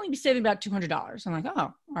we'd only be saving about $200. I'm like, oh,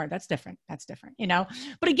 all right, that's different.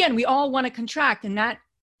 But again, we all want to contract, and that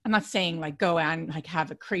I'm not saying like go and like have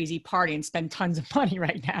a crazy party and spend tons of money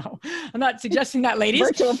right now. I'm not suggesting that, ladies.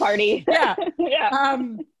 Virtual party. Yeah. Yeah.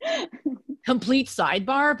 Complete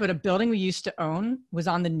sidebar, but a building we used to own was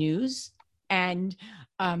on the news, and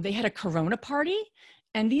they had a Corona party,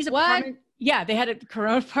 and these apartment, they had a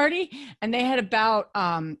Corona party, and they had about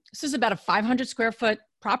this is about a 500 square foot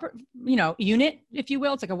proper, unit, if you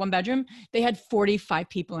will. It's like a 1-bedroom. They had 45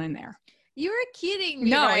 people in there. You're kidding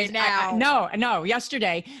me right now. No.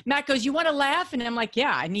 Yesterday, Matt goes, "You want to laugh?" And I'm like,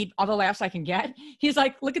 "Yeah, I need all the laughs I can get." He's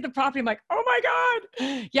like, "Look at the property." I'm like, "Oh my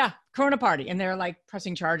God." Yeah. Corona party. And they're like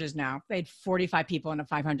pressing charges now. They had 45 people in a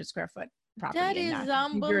 500 square foot property. That is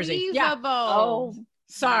unbelievable. Yeah. Oh,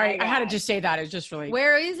 sorry. I had to just say that. It was just really.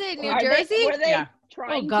 Where is it? New Jersey? Were they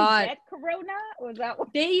trying to get Corona? Was that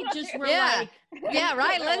what they just were like, yeah,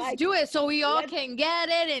 right. Let's do it so we all can get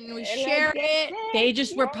it and we share it. They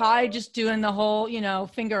just were probably just doing the whole,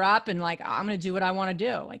 finger up and like, I'm going to do what I want to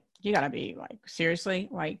do. Like, you got to be like, seriously,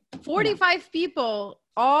 like 45 people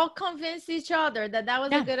all convinced each other that was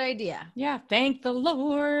a good idea. Yeah. Thank the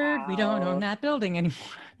Lord. Wow. We don't own that building anymore.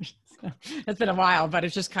 So, it's been a while, but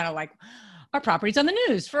it's just kind of like, our property's on the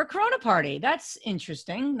news for a Corona party. That's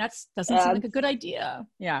interesting. Doesn't seem like a good idea.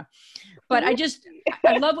 Yeah. But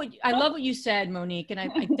I love what you said, Monique. And I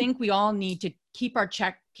think we all need to keep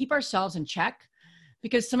ourselves in check,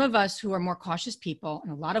 because some of us who are more cautious people,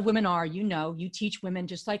 and a lot of women are, you teach women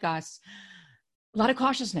just like us, a lot of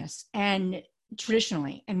cautiousness and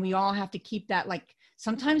traditionally, and we all have to keep that. Like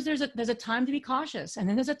sometimes there's a time to be cautious. And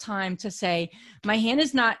then there's a time to say, my hand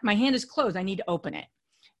is closed. I need to open it.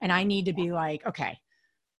 And I need to be like, okay,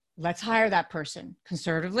 let's hire that person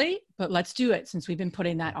conservatively, but let's do it since we've been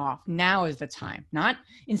putting that off. Now is the time, not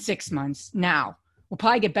in 6 months. Now we'll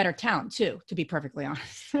probably get better talent too, to be perfectly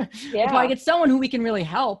honest. We'll probably get someone who we can really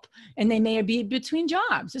help, and they may be between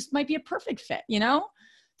jobs. This might be a perfect fit,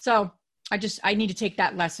 So I need to take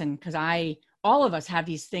that lesson, because all of us have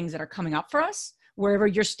these things that are coming up for us. Wherever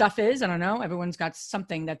your stuff is, I don't know, everyone's got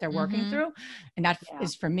something that they're working through, and that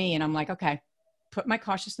is for me. And I'm like, okay, put my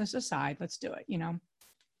cautiousness aside. Let's do it,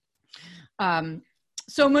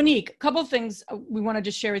 So Monique, a couple of things we want to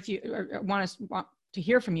just share with you, or want to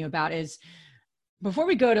hear from you about is, before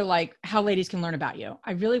we go to like how ladies can learn about you,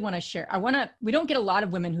 I really want to share, we don't get a lot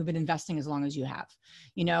of women who've been investing as long as you have,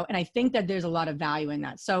 and I think that there's a lot of value in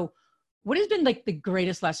that. So what has been like the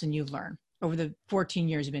greatest lesson you've learned over the 14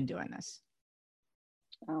 years you've been doing this?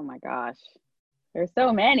 Oh my gosh. There's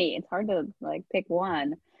so many. It's hard to like pick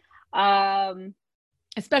one.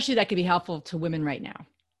 Especially that could be helpful to women right now.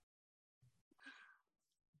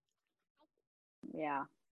 Yeah.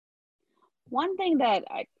 One thing that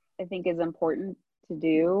I think is important to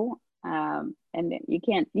do, and you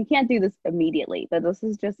can't do this immediately, but this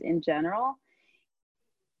is just in general.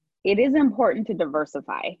 It is important to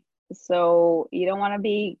diversify. So you don't want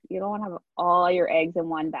to have all your eggs in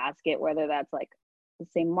one basket, whether that's like the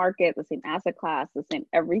same market, the same asset class, the same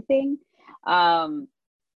everything. And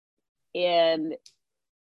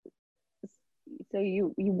so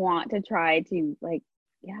you want to try to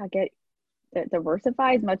get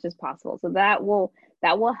diversify as much as possible. So that will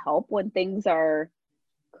help when things are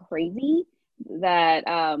crazy, that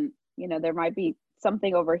there might be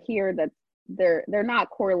something over here that they're not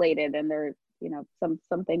correlated, and they're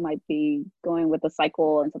something might be going with the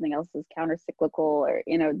cycle and something else is counter cyclical, or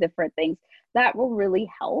different things. That will really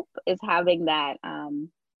help, is having that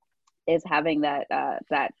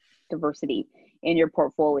that diversity in your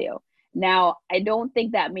portfolio. Now, I don't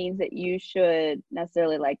think that means that you should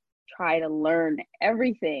necessarily try to learn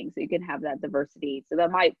everything so you can have that diversity. So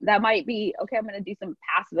that might be, okay, I'm going to do some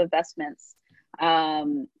passive investments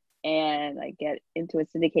and get into a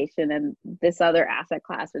syndication and this other asset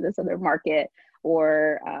class or this other market,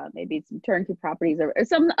 or maybe some turnkey properties or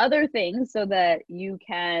some other things, so that you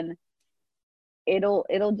can,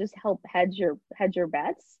 it'll just help hedge your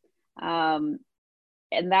bets.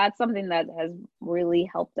 And that's something that has really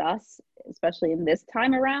helped us, especially in this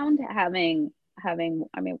time around, having,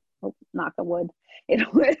 I mean, knock on wood,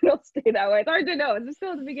 it'll stay that way. It's hard to know. It's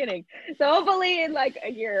still at the beginning. So hopefully in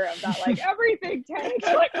a year, I'm not everything tanks,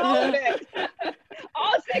 all of it,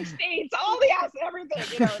 all 6 states, all the assets,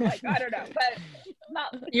 everything, I don't know,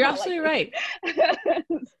 but you're absolutely right.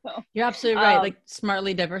 So, you're absolutely right.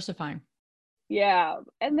 Smartly diversifying. Yeah.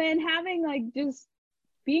 And then having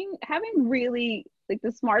having really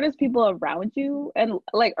the smartest people around you, and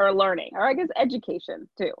are learning, or I guess education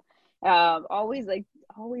too. Always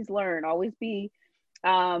learn, always be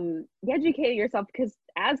educating yourself, because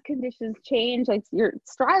as conditions change, your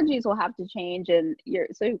strategies will have to change, and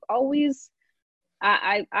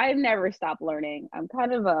I've never stopped learning. I'm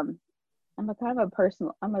kind of I'm a kind of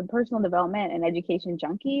I'm a personal development and education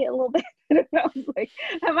junkie a little bit. I was like,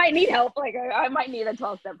 I might need help. Like I might need a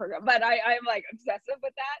 12-step program, but I'm like obsessive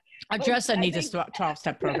with that. Adressa needs a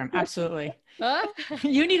 12-step program. Absolutely. Huh?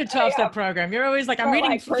 You need a 12-step program. You're always like, I'm reading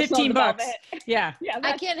like 15 books. Yeah. Yeah.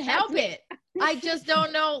 I can't help it. I just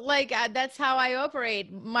don't know. Like, that's how I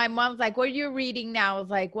operate. My mom's like, what are you reading now? I was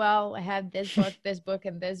like, well, I have this book,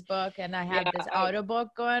 and this book, and I have this audio book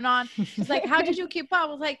going on. She's like, how did you keep up?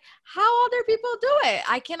 I was like, how other people do it?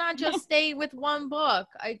 I cannot just stay with one book.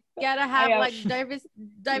 I gotta have like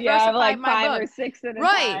diversify like my 5 book. or 6 at a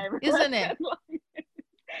Right, time. isn't it?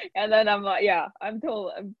 And then I'm like, I'm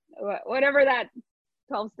told whatever that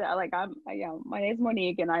 12 step, like my name's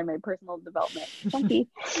Monique and I'm a personal development junkie.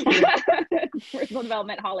 Personal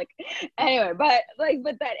development holic. Anyway, but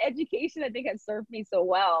that education I think has served me so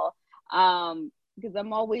well. Because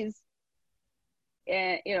I'm always,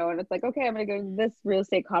 and it's like, okay, I'm gonna go to this real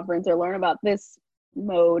estate conference or learn about this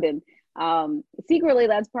mode. And secretly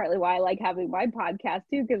that's partly why I like having my podcast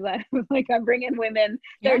too, because I bring in women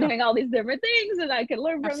that are doing all these different things and I can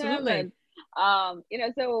learn from them.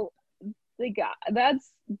 And so like that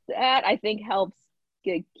I think helps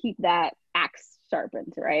keep that axe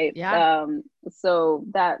sharpened, right? So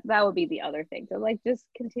that would be the other thing. So like just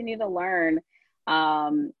continue to learn,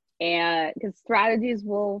 and because strategies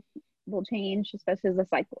will change, especially as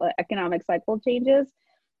the economic cycle changes.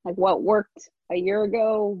 Like what worked a year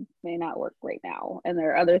ago may not work right now, and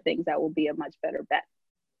there are other things that will be a much better bet.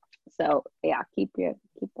 So keep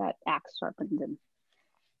that axe sharpened and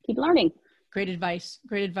keep learning. Great advice.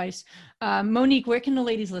 Great advice. Monique, where can the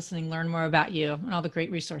ladies listening learn more about you and all the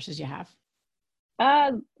great resources you have?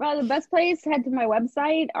 Well, the best place, head to my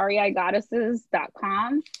website,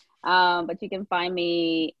 reigoddesses.com. But you can find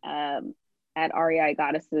me at REI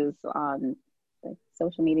Goddesses on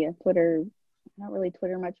social media, Twitter. Not really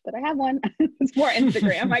Twitter much, but I have one. It's more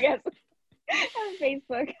Instagram, I guess. And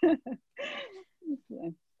Facebook.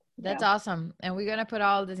 That's awesome. And we're going to put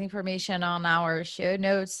all this information on our show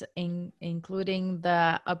notes, including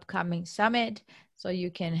the upcoming summit. So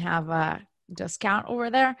you can have a discount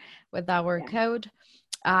over there with our code.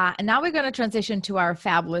 And now we're going to transition to our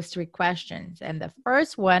fabulous 3 questions. And the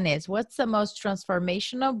first one is, what's the most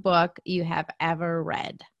transformational book you have ever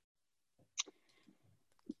read?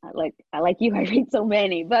 I like you, I read so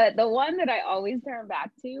many, but the one that I always turn back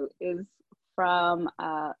to is from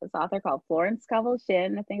this author called Florence Scovel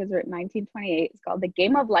Shinn. I think it was written 1928. It's called The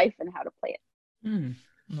Game of Life and How to Play It.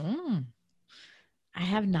 I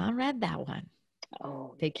have not read that one.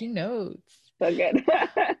 Oh, taking notes. So good.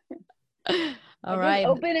 All right.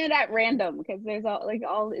 Open it at random because there's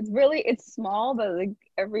it's small, but like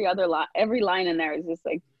every line in there is just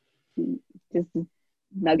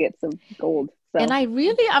nuggets of gold. So. And I'm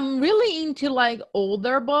really into like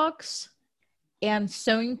older books, and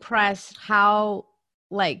so impressed how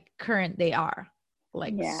like current they are.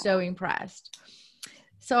 So impressed.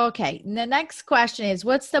 So, okay. The next question is,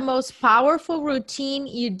 what's the most powerful routine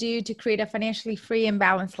you do to create a financially free and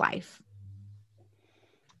balanced life?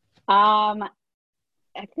 I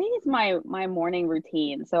think it's my morning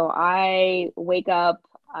routine. So I wake up,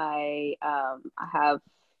 I have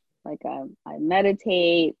I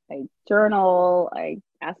meditate, I journal, I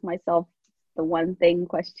ask myself the one thing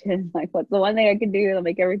question, like what's the one thing I can do that'll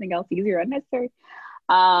make everything else easier or unnecessary.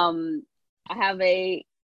 I have a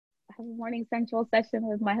morning sensual session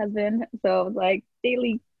with my husband. So like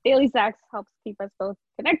daily sex helps keep us both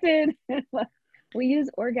connected. We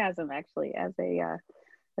use orgasm actually as a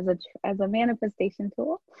manifestation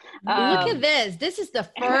tool. Look at this. This is the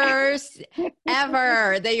first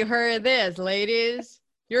ever that you heard this, ladies.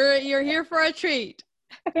 You're here for a treat.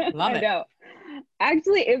 Love it. I know.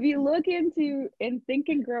 Actually, if you look in Think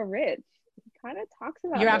and Grow Rich, it kind of talks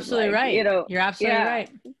about You're absolutely right. You're absolutely right.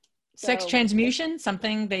 Sex So, transmutation, term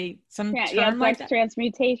like that.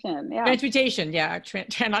 Transmutation. Yeah. Transmutation. Yeah.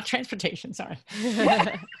 Not transportation. Sorry.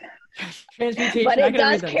 Transmutation. But it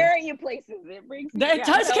does carry you places. It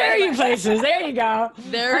does carry you places. There you go.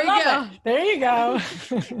 There you go. There you go.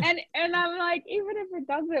 and I'm like, even if it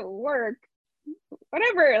doesn't work,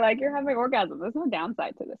 whatever, like you're having orgasm. There's no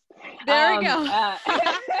downside to this. There we go.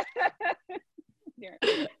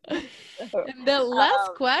 And the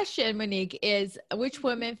last question, Monique, is which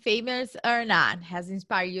woman, famous or not, has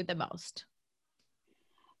inspired you the most?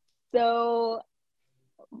 So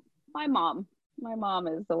my mom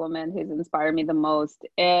is the woman who's inspired me the most.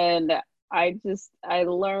 And I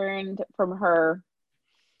learned from her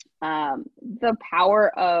the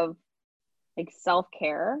power of like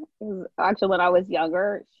self-care. Actually, when I was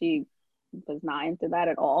younger, she was not into that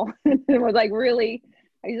at all. It was like really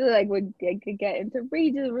I usually like would get into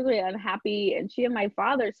rages, really unhappy. And she and my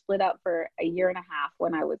father split up for a year and a half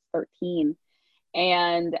when I was 13.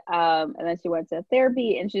 And then she went to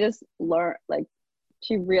therapy, and she just learned, like,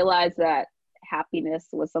 she realized that happiness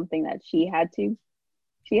was something that she had to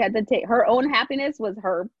take. Her own happiness was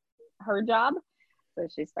her job. So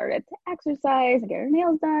she started to exercise and get her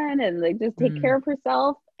nails done and like just take care of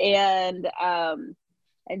herself, and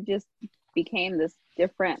just became this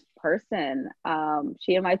different person.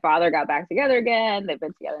 She and my father got back together again. They've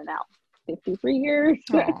been together now 53 years.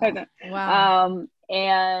 Wow.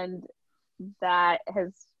 And that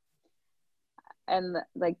has, and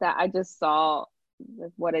like that, I just saw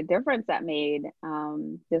what a difference that made.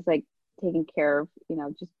 Just like taking care of,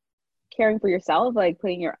 just caring for yourself, like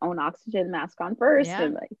putting your own oxygen mask on first. Yeah.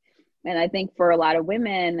 And I think for a lot of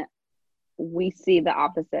women, we see the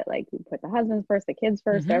opposite. Like we put the husbands first, the kids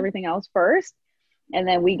first, everything else first, and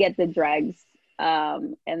then we get the dregs.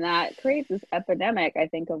 And that creates this epidemic, I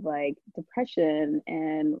think, of like depression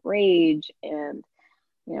and rage, and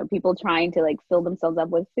people trying to like fill themselves up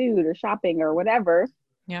with food or shopping or whatever.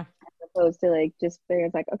 Yeah. As opposed to like just figuring,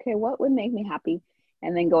 it's like, okay, what would make me happy?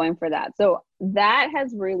 And then going for that. So that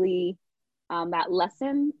has really, that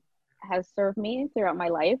lesson has served me throughout my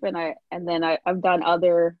life. And then I've done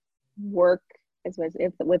other work as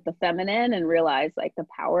if with the feminine, and realized like the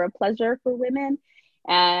power of pleasure for women,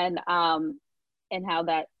 and how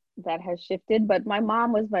that has shifted. But my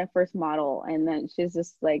mom was my first model, and then she's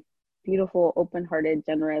just like beautiful, open-hearted,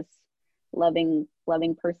 generous, loving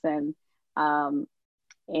person. And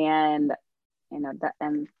that,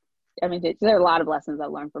 and I mean, there are a lot of lessons I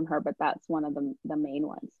learned from her, but that's one of the main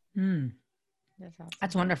ones. That's awesome.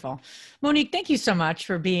 That's wonderful. Monick, thank you so much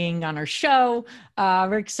for being on our show.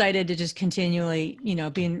 We're excited to just continually,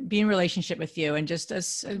 be in relationship with you, and just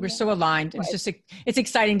as we're so aligned. It's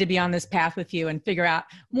exciting to be on this path with you and figure out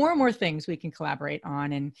more and more things we can collaborate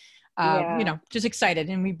on, and, just excited.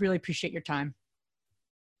 And we really appreciate your time.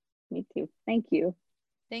 Me too. Thank you.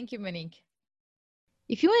 Thank you, Monick.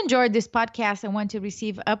 If you enjoyed this podcast and want to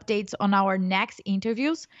receive updates on our next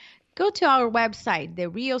interviews, go to our website,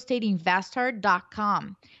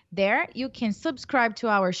 therealestateinvestor.com. There, you can subscribe to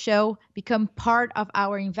our show, become part of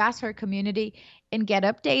our investor community, and get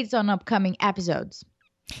updates on upcoming episodes.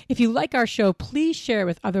 If you like our show, please share it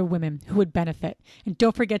with other women who would benefit. And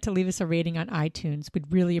don't forget to leave us a rating on iTunes.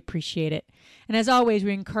 We'd really appreciate it. And as always,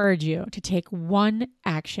 we encourage you to take one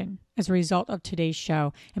action as a result of today's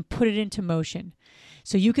show and put it into motion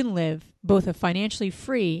so you can live both a financially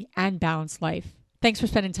free and balanced life. Thanks for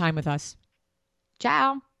spending time with us.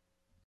 Ciao.